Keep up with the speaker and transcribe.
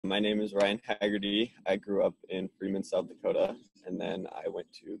My name is Ryan Haggerty. I grew up in Freeman, South Dakota, and then I went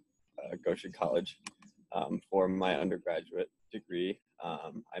to Goshen College for my undergraduate degree.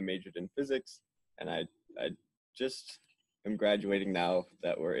 I majored in physics, and I just am graduating now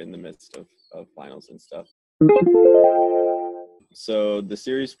that we're in the midst of finals and stuff. So the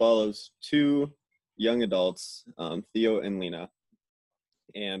series follows two young adults, Theo and Lena,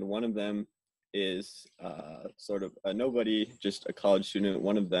 and one of them is sort of a nobody, just a college student.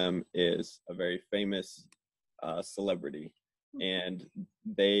 One of them is a very famous celebrity, and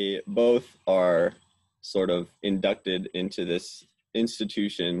they both are sort of inducted into this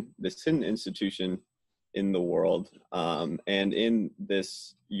institution, this hidden institution in the world. And in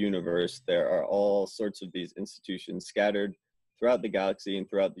this universe, there are all sorts of these institutions scattered throughout the galaxy and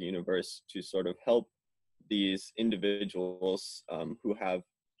throughout the universe to sort of help these individuals who have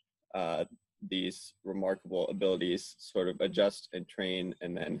these remarkable abilities sort of adjust and train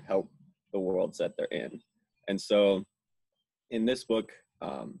and then help the worlds that they're in. And so in this book,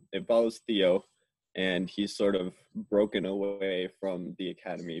 it follows Theo, and he's sort of broken away from the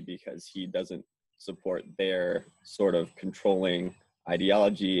academy because he doesn't support their sort of controlling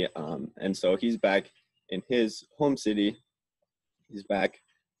ideology. And so he's back in his home city. He's back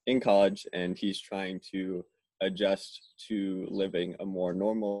in college, and he's trying to adjust to living a more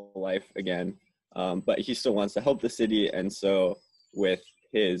normal life again. But he still wants to help the city. And so with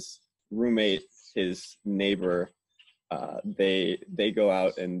his roommate, his neighbor, they go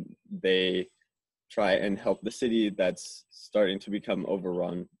out and they try and help the city that's starting to become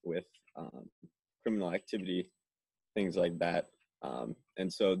overrun with criminal activity, things like that.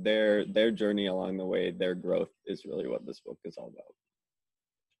 And so their journey along the way, their growth is really what this book is all about.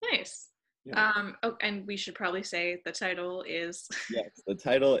 Nice. Yeah. And we should probably say the title is... Yes, the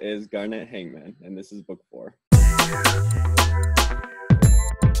title is Garnet Hangman, and this is book 4.